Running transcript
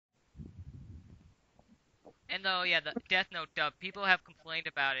And though, yeah, the Death Note dub, people have complained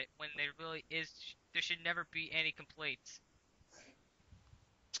about it when there really is, there should never be any complaints.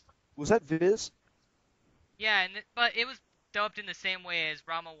 Was that Viz? Yeah, but it was dubbed in the same way as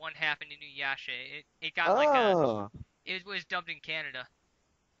Rama 1 half and Inuyasha. It got like a, Oh. it was dubbed in Canada.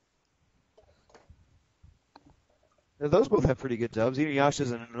 Now, those both have pretty good dubs.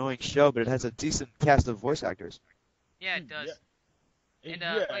 Inuyasha's an annoying show, but it has a decent cast of voice actors. Yeah, it Yeah, does. and And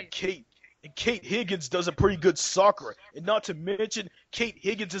yeah, like, Kate Higgins does a pretty good soccer, and not to mention Kate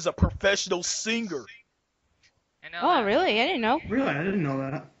Higgins is a professional singer. I know Oh, that. really? I didn't know. Really, I didn't know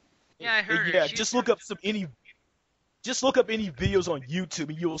that. Yeah, I heard her. Yeah, She's just look up any videos on YouTube,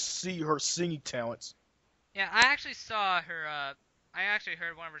 and you'll see her singing talents. yeah. I actually saw her. I actually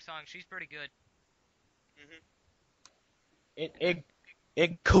heard one of her songs. She's pretty good.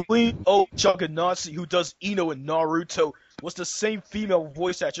 And Colleen O. Juggernautsi, who does Ino in Naruto, was the same female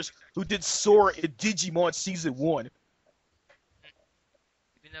voice actress who did Sora in Digimon Season 1.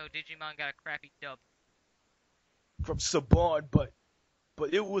 Even though Digimon got a crappy dub. From Saban, but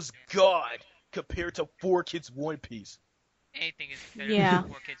it was God compared to 4 Kids One Piece. Anything is better Yeah. than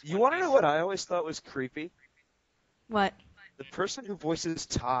 4 Kids You One want to Piece. know what I always thought was creepy? What? The person who voices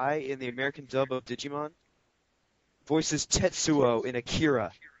Tai in the American dub of Digimon voices Tetsuo in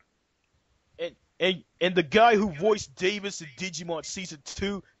Akira. And the guy who voiced Davis in Digimon Season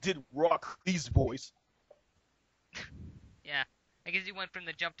 2 did Rock Lee's voice. Yeah, I guess he went from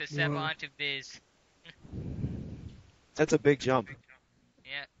the jump to Seba Whoa. to Viz. That's a big jump.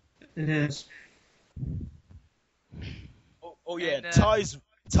 Yeah, It is. Oh yeah, And,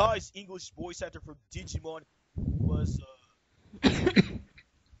 Ty's English voice actor for Digimon was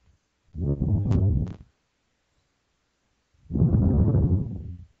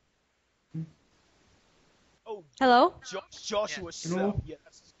oh Hello? Joshua Seth. Hello? Yeah,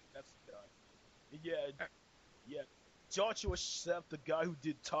 that's the guy. Yeah, Uh, yeah. Joshua Seth, the guy who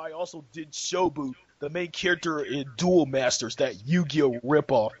did Tai, also did Shobu, the main character in Duel Masters, that Yu-Gi-Oh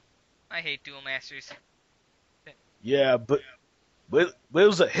ripoff. I hate Duel Masters. Yeah, but it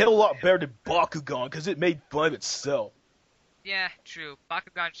was a hell of a lot better than Bakugan because it made fun of itself. Yeah, true.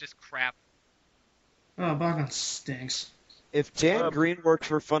 Bakugan's just crap. Oh, Bakugan stinks. If Dan Uh, Green worked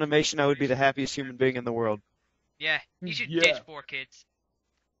for Funimation, I would be the happiest human being in the world. Yeah, he should Yeah. ditch 4 Kids.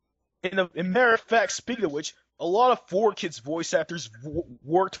 In matter of fact, speaking of which, a lot of 4 Kids voice actors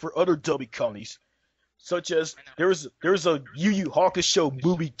worked for other dubbing companies, such as I know. there's a Yu Yu Hakusho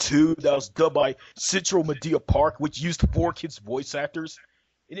movie 2 that was dubbed by Central Media Park, which used 4 Kids voice actors,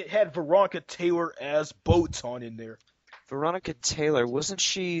 and it had Veronica Taylor as Botan in there. Veronica Taylor, wasn't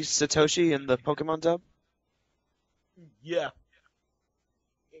she Satoshi in the Pokemon dub? Yeah,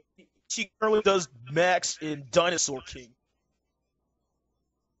 she currently does Max in Dinosaur King.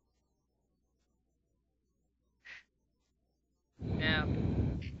 Now,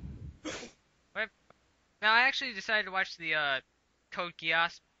 what- now I actually decided to watch the Code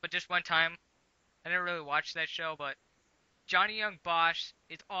Geass, but just one time. I never really watched that show, but Johnny Young Bosch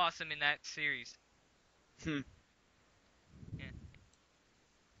is awesome in that series. Hmm. Yeah.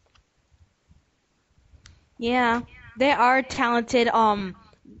 Yeah. There are talented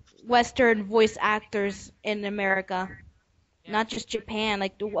Western voice actors in America. Yeah. Not just Japan,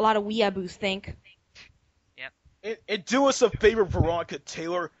 like a lot of weeaboos think. Yep. And do us a favor, Veronica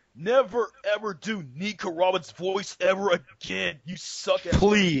Taylor. Never ever do Nika Robbins' voice ever again. You suck at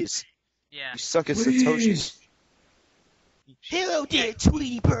Please. Yeah. You suck at Satoshi. Please. Hello there,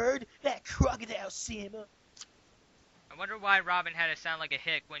 Tweety Bird. That crocodile Simmer. I wonder why Robin had to sound like a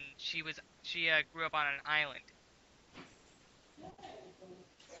hick when she grew up on an island.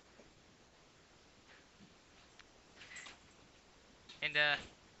 And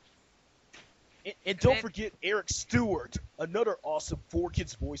And don't then- forget Eric Stewart, another awesome 4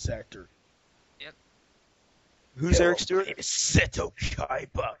 Kids voice actor. yep. Who's Hello, Eric Stewart? my name is Seto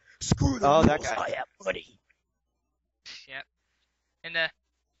Kaiba. Screw the Oh, that rules, guy. I have money. Yep. And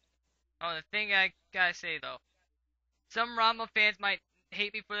oh, the thing I gotta say though, some Ranma fans might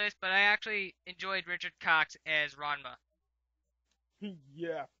hate me for this, but I actually enjoyed Richard Cox as Ranma.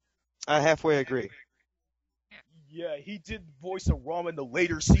 Yeah, I halfway agree. yeah, he did voice of Rama in the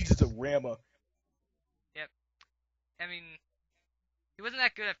later seasons of Rama. Yep. I mean, he wasn't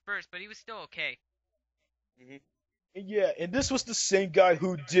that good at first, but he was still okay. And yeah, and this was the same guy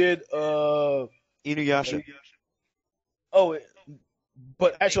who did Inuyasha. oh,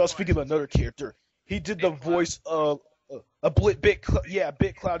 but actually I was speaking of another character. He did the Big Cloud. voice of Bit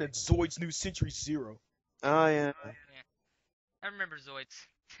Cloud in Zoid's New Century Zero. Oh, yeah. I remember Zoids.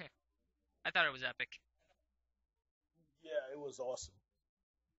 I thought it was epic. Yeah, it was awesome.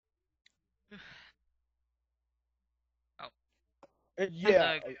 And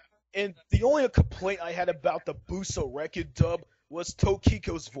yeah, The and the only complaint I had about the Buso Record dub was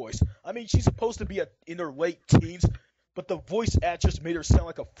Tokiko's voice. I mean, she's supposed to be in her late teens, but the voice actress made her sound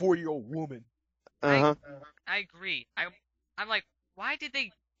like a 4-year-old woman. I Uh-huh. I agree. I'm like, why did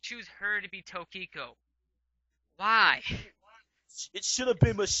they choose her to be Tokiko? Why? It should have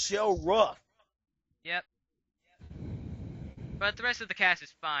been Michelle Ruff. Yep. But the rest of the cast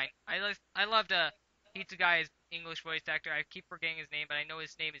is fine. I loved Hitsugai's English voice actor. I keep forgetting his name, but I know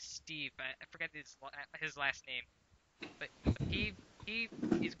his name is Steve. I forget his last name. But he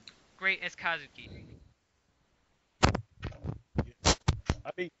is great as Kazuki.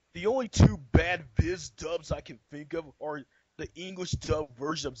 I mean, the only two bad Viz dubs I can think of are the English dub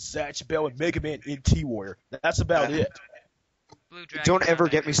version of Zatch Bell and Mega Man NT Warrior. That's about it. Blue Dragon. Don't ever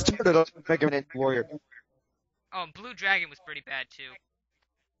get me started on Mega Man Warrior. Oh, and Blue Dragon was pretty bad too.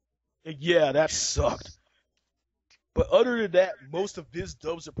 Yeah, that sucked. But other than that, most of Viz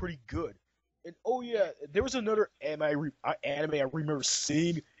dubs are pretty good. And oh yeah, there was another anime I remember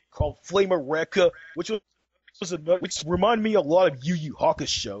seeing called Flame Rekka, which reminded me a lot of Yu Yu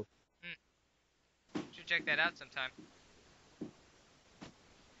Hakusho. Should check that out sometime.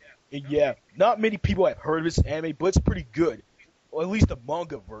 And yeah, not many people have heard of this anime, but it's pretty good. Or at least the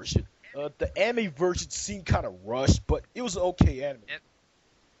manga version. The anime version seemed kind of rushed, but it was an okay anime. Yep.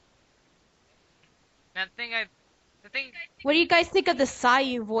 Now the thing, What do you guys think of the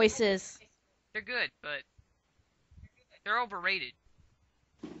Sayu voices? they're good, but they're overrated.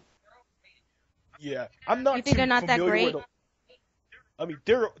 Yeah, I'm not You think too they're not that familiar great? with. I mean,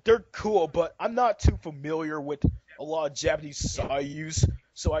 they're cool, but I'm not too familiar with a lot of Japanese Saiyus,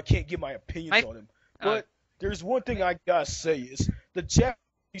 so I can't give my opinions on them. But there's one thing I gotta say is the Japanese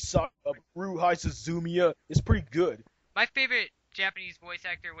Saiyu of Ruhai Suzumiya is pretty good. My favorite Japanese voice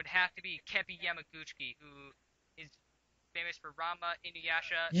actor would have to be Kepi Yamaguchi, who is famous for Rama,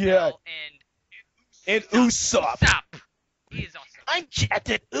 Inuyasha, Yeah. Cell, And Usopp. Usopp. He is awesome. I'm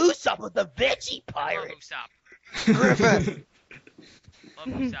Captain Usopp of the Veggie I love Pirate. Usopp. Griffin! Love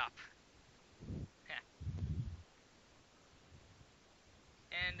Usopp.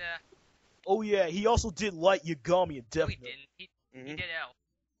 And Oh yeah, he also did Light Yagami in no, Death he Note. didn't. He Mhm. did L.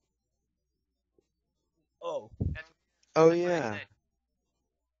 Oh, Oh, That's what I yeah. said.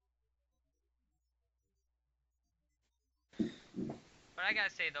 But I gotta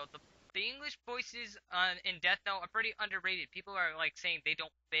say though, the English voices in Death Note are pretty underrated. People are like saying they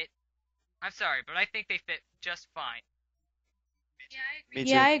don't fit. I'm sorry, but I think they fit just fine. Me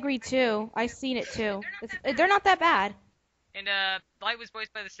Yeah, too. I agree too. I've seen it too. They're not that bad. And Light was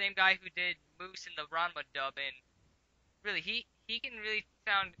voiced by the same guy who did Moose in the Ranma dub, and really he can really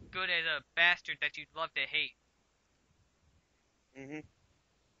sound good as a bastard that you'd love to hate. hmm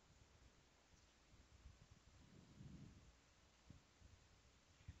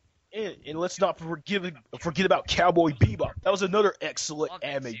and let's not forget about Cowboy Bebop. That was another excellent Love that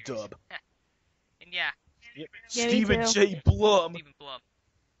anime series. dub. And yeah, Yep. Yeah, me Stephen too. J. Blum. Stephen Blum,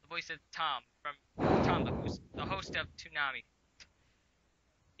 the voice of Tom from Tom, the host of Toonami.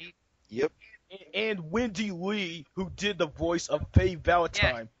 Yep. And Wendy Lee, who did the voice of Faye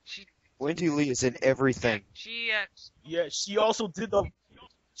Valentine. She Wendy Lee is in everything. Yeah, she also did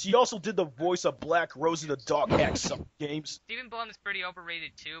the voice of Black Rose in the Dog Hack games. Stephen Blum is pretty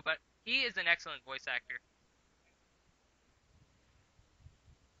overrated too, but he is an excellent voice actor.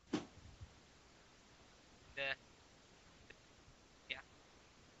 And,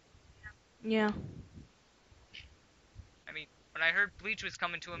 Yeah. I mean, when I heard Bleach was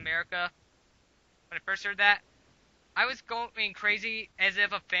coming to America, when I first heard that, I was going crazy as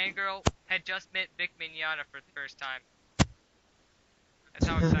if a fangirl had just met Vic Mignogna for the first time. That's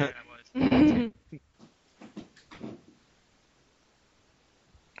how excited I was.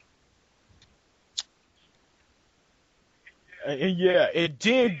 And yeah, and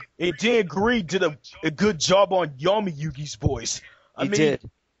Dan Green did a good job on Yami Yugi's voice. I He mean, did.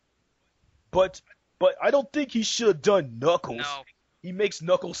 but I don't think he should have done Knuckles. No, He makes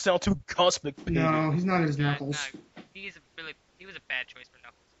Knuckles sound too constipated. No, he's not as nah, Knuckles. he was a bad choice for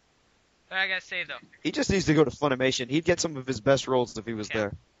Knuckles. But I gotta say though, He just needs to go to Funimation. He'd get some of his best roles if he was Yeah.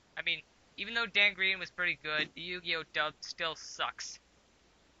 there. I mean, even though Dan Green was pretty good, the Yu-Gi-Oh dub still sucks.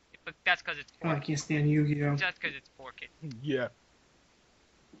 But that's because it's Oh, I poor. can't stand Yu-Gi-Oh. Just because it's poor kid. Yeah.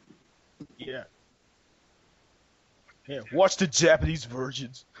 Yeah. Yeah, watch the Japanese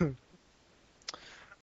versions.